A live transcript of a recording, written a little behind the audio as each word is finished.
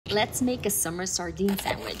Let's make a summer sardine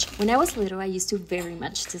sandwich. When I was little, I used to very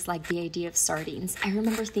much dislike the idea of sardines. I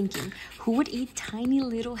remember thinking, who would eat tiny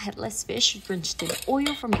little headless fish drenched in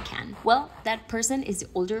oil from a can? Well, that person is the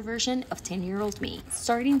older version of 10-year-old me.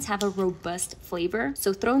 Sardines have a robust flavor,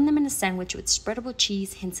 so throwing them in a sandwich with spreadable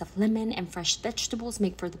cheese, hints of lemon, and fresh vegetables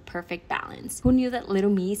make for the perfect balance. Who knew that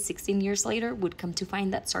little me 16 years later would come to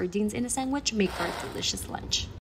find that sardines in a sandwich make for a delicious lunch?